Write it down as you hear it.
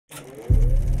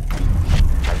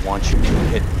I want you to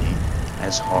hit me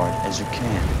as hard as you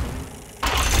can.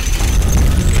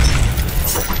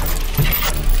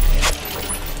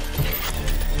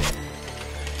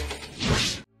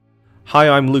 Hi,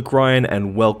 I'm Luke Ryan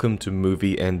and welcome to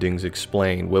Movie Endings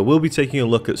Explained, where we'll be taking a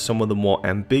look at some of the more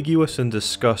ambiguous and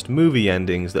discussed movie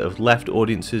endings that have left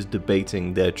audiences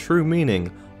debating their true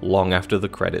meaning long after the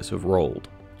credits have rolled.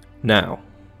 Now,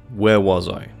 where was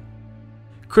I?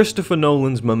 Christopher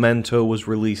Nolan's Memento was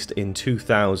released in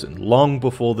 2000, long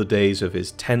before the days of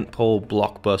his tentpole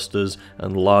blockbusters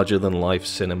and larger-than-life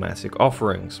cinematic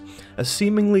offerings. A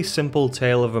seemingly simple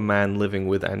tale of a man living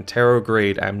with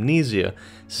anterograde amnesia,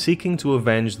 seeking to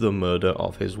avenge the murder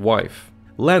of his wife.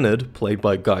 Leonard, played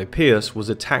by Guy Pearce, was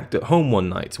attacked at home one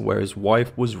night where his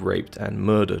wife was raped and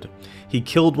murdered. He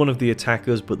killed one of the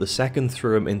attackers, but the second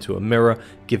threw him into a mirror,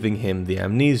 giving him the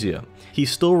amnesia. He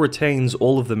still retains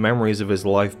all of the memories of his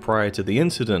life prior to the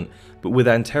incident, but with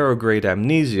anterograde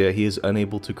amnesia he is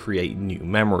unable to create new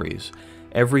memories.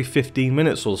 Every 15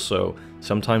 minutes or so,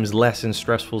 sometimes less in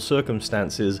stressful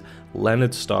circumstances,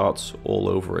 Leonard starts all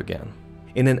over again.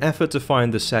 In an effort to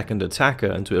find the second attacker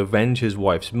and to avenge his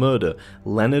wife's murder,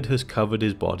 Leonard has covered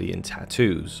his body in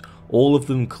tattoos, all of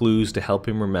them clues to help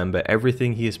him remember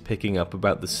everything he is picking up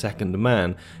about the second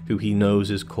man, who he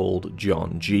knows is called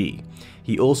John G.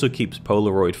 He also keeps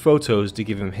Polaroid photos to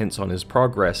give him hints on his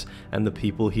progress and the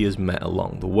people he has met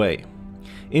along the way.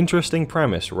 Interesting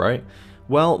premise, right?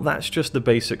 Well, that's just the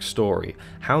basic story.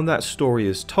 How that story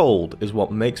is told is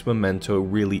what makes Memento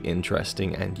really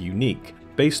interesting and unique.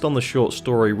 Based on the short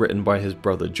story written by his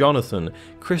brother Jonathan,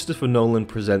 Christopher Nolan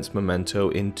presents Memento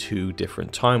in two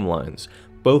different timelines,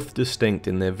 both distinct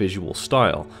in their visual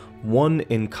style, one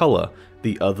in color,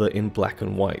 the other in black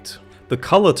and white. The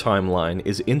color timeline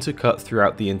is intercut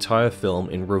throughout the entire film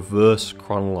in reverse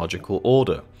chronological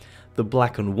order. The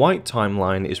black and white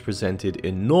timeline is presented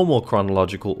in normal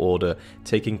chronological order,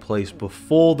 taking place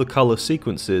before the color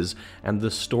sequences, and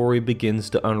the story begins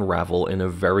to unravel in a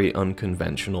very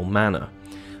unconventional manner.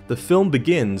 The film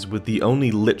begins with the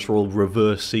only literal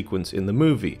reverse sequence in the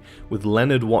movie, with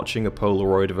Leonard watching a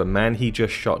Polaroid of a man he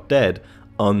just shot dead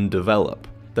undevelop.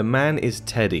 The man is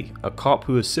Teddy, a cop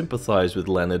who has sympathized with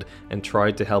Leonard and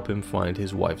tried to help him find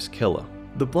his wife's killer.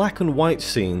 The black and white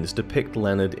scenes depict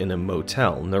Leonard in a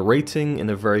motel, narrating in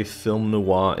a very film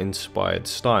noir inspired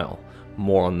style.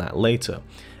 More on that later.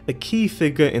 A key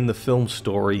figure in the film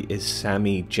story is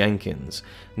Sammy Jenkins.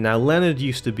 Now, Leonard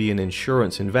used to be an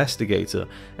insurance investigator,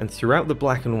 and throughout the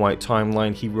black and white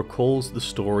timeline he recalls the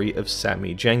story of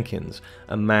Sammy Jenkins,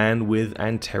 a man with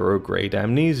anterograde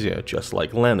amnesia, just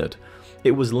like Leonard.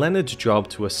 It was Leonard's job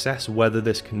to assess whether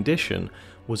this condition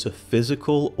was a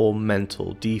physical or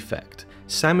mental defect.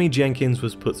 Sammy Jenkins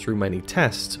was put through many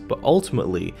tests, but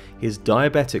ultimately, his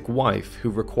diabetic wife, who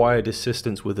required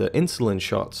assistance with her insulin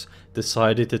shots,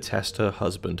 decided to test her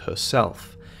husband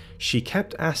herself. She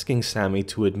kept asking Sammy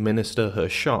to administer her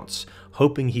shots,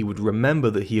 hoping he would remember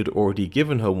that he had already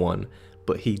given her one,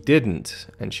 but he didn't,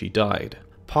 and she died.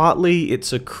 Partly,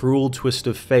 it's a cruel twist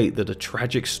of fate that a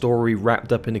tragic story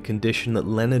wrapped up in a condition that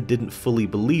Leonard didn't fully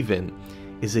believe in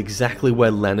is exactly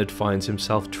where Leonard finds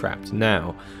himself trapped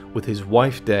now, with his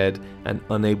wife dead and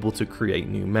unable to create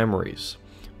new memories.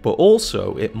 But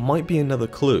also, it might be another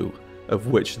clue, of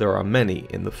which there are many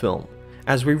in the film.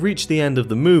 As we reach the end of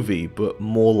the movie, but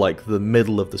more like the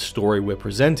middle of the story we're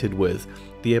presented with,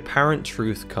 the apparent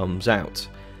truth comes out.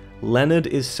 Leonard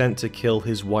is sent to kill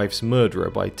his wife's murderer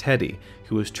by Teddy,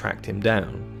 who has tracked him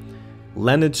down.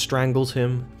 Leonard strangles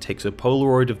him, takes a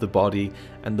Polaroid of the body,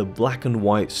 and the black and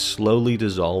white slowly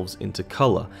dissolves into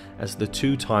color as the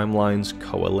two timelines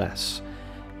coalesce.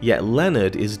 Yet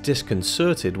Leonard is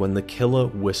disconcerted when the killer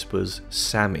whispers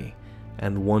Sammy,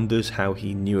 and wonders how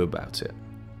he knew about it.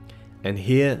 And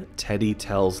here Teddy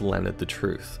tells Leonard the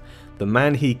truth. The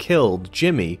man he killed,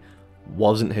 Jimmy,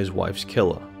 wasn't his wife's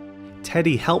killer.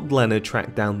 Teddy helped Leonard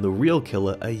track down the real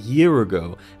killer a year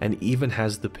ago and even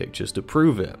has the pictures to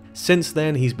prove it. Since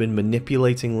then, he's been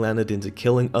manipulating Leonard into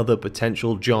killing other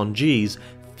potential John Gs,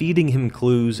 feeding him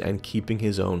clues and keeping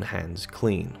his own hands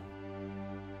clean.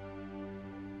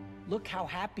 Look how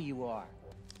happy you are.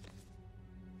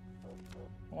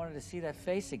 I wanted to see that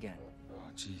face again. Oh,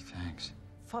 gee, thanks.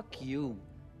 Fuck you.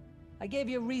 I gave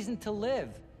you a reason to live,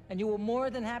 and you were more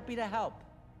than happy to help.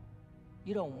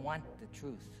 You don't want the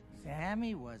truth.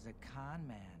 Sammy was a con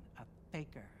man, a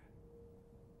faker.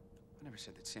 I never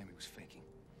said that Sammy was faking.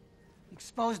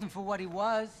 Exposed him for what he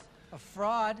was, a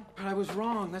fraud. But I was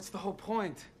wrong, that's the whole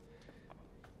point.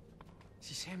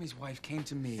 See, Sammy's wife came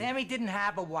to me. Sammy didn't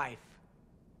have a wife.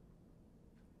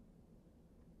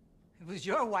 It was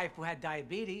your wife who had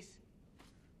diabetes.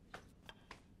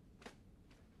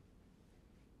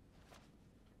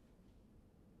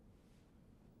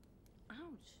 Ouch.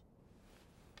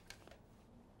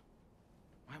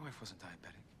 My wife wasn't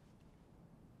diabetic.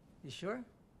 You sure?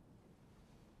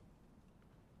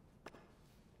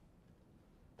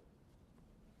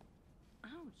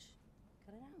 Ouch.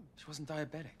 Cut it out. She wasn't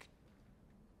diabetic.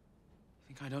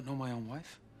 You think I don't know my own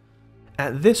wife?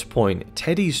 At this point,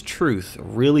 Teddy's truth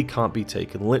really can't be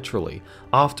taken literally.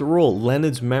 After all,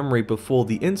 Leonard's memory before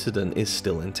the incident is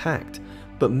still intact.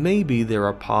 But maybe there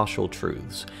are partial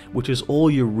truths, which is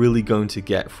all you're really going to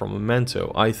get from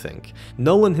Memento, I think.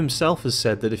 Nolan himself has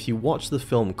said that if you watch the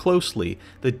film closely,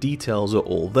 the details are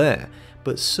all there,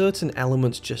 but certain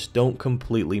elements just don't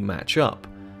completely match up.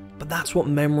 But that's what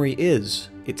memory is.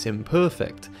 It's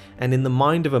imperfect, and in the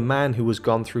mind of a man who has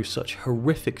gone through such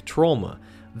horrific trauma,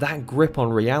 that grip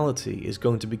on reality is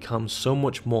going to become so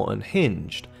much more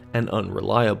unhinged and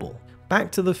unreliable. Back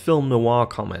to the film noir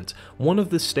comment, one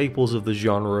of the staples of the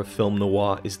genre of film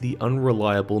noir is the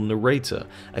unreliable narrator,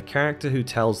 a character who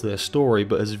tells their story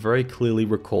but has very clearly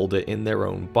recalled it in their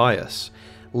own bias.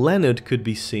 Leonard could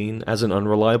be seen as an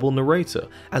unreliable narrator,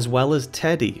 as well as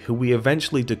Teddy, who we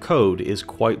eventually decode is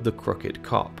quite the crooked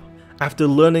cop. After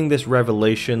learning this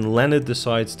revelation, Leonard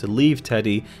decides to leave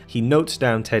Teddy. He notes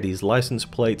down Teddy's license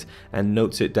plate and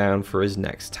notes it down for his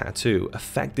next tattoo,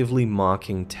 effectively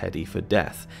marking Teddy for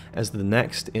death, as the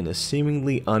next in a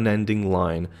seemingly unending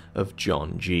line of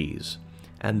John G's.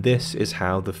 And this is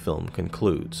how the film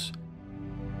concludes.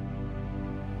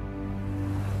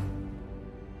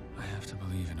 I have to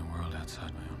believe in a world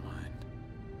outside my own mind.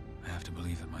 I have to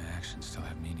believe that my actions still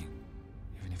have meaning,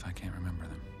 even if I can't remember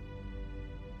them.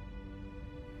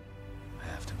 I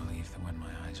have to believe that when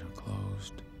my eyes are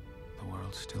closed, the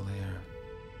world's still there.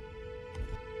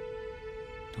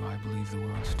 Do I believe the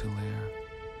world's still there?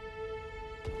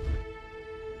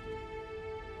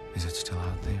 Is it still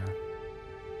out there?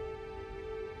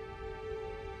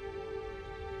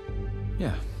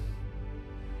 Yeah.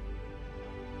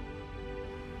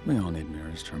 We all need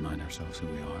mirrors to remind ourselves who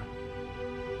we are.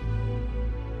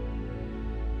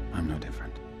 I'm no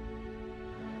different.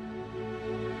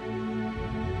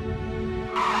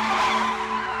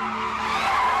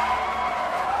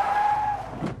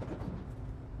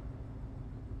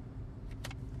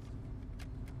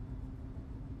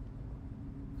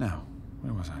 Now,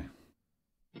 where was I?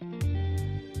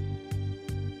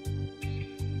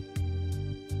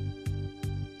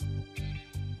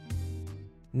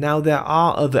 Now, there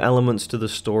are other elements to the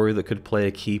story that could play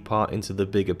a key part into the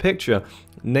bigger picture,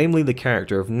 namely the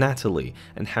character of Natalie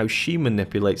and how she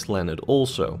manipulates Leonard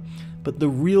also. But the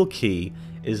real key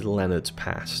is Leonard's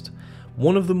past.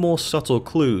 One of the more subtle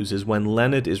clues is when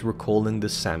Leonard is recalling the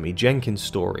Sammy Jenkins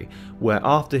story, where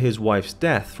after his wife's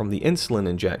death from the insulin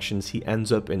injections he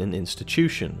ends up in an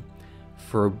institution.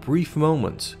 For a brief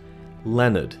moment,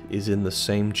 Leonard is in the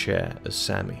same chair as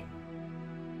Sammy.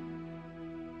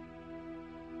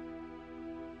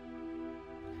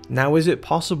 Now, is it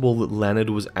possible that Leonard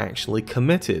was actually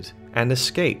committed and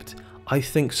escaped? I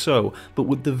think so, but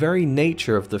with the very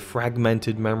nature of the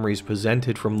fragmented memories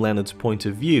presented from Leonard's point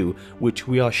of view, which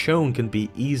we are shown can be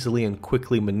easily and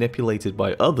quickly manipulated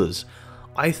by others,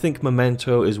 I think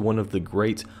Memento is one of the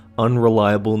great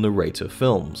unreliable narrator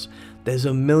films. There's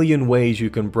a million ways you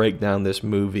can break down this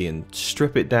movie and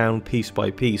strip it down piece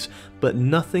by piece, but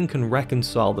nothing can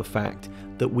reconcile the fact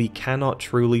that we cannot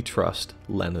truly trust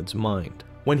Leonard's mind.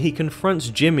 When he confronts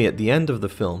Jimmy at the end of the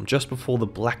film, just before the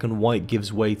black and white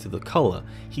gives way to the color,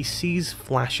 he sees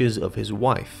flashes of his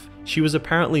wife. She was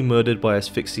apparently murdered by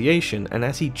asphyxiation, and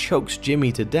as he chokes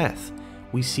Jimmy to death,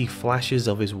 we see flashes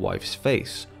of his wife's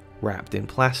face, wrapped in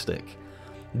plastic.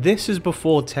 This is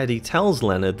before Teddy tells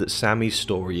Leonard that Sammy's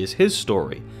story is his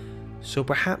story, so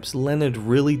perhaps Leonard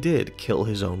really did kill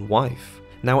his own wife.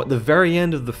 Now, at the very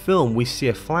end of the film, we see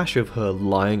a flash of her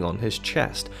lying on his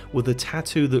chest with a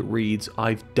tattoo that reads,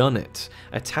 "I've done it,"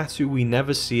 a tattoo we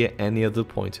never see at any other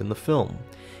point in the film.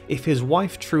 If his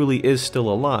wife truly is still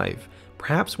alive,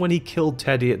 perhaps when he killed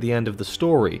Teddy at the end of the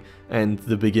story, and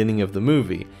the beginning of the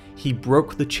movie, he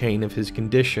broke the chain of his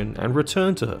condition and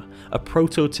returned to her, a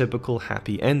prototypical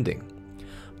happy ending.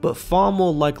 But far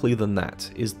more likely than that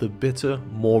is the bitter,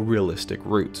 more realistic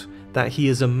route, that he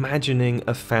is imagining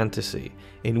a fantasy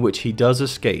in which he does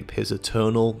escape his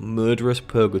eternal, murderous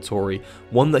purgatory,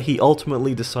 one that he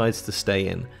ultimately decides to stay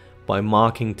in, by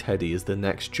marking Teddy as the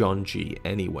next John G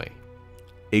anyway.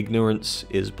 Ignorance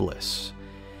is bliss.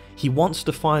 He wants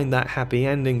to find that happy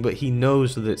ending, but he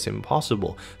knows that it's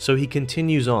impossible, so he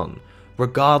continues on,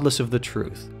 regardless of the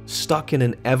truth, stuck in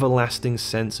an everlasting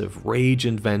sense of rage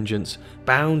and vengeance,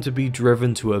 bound to be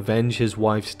driven to avenge his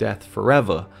wife's death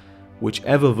forever,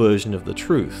 whichever version of the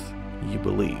truth you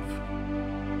believe.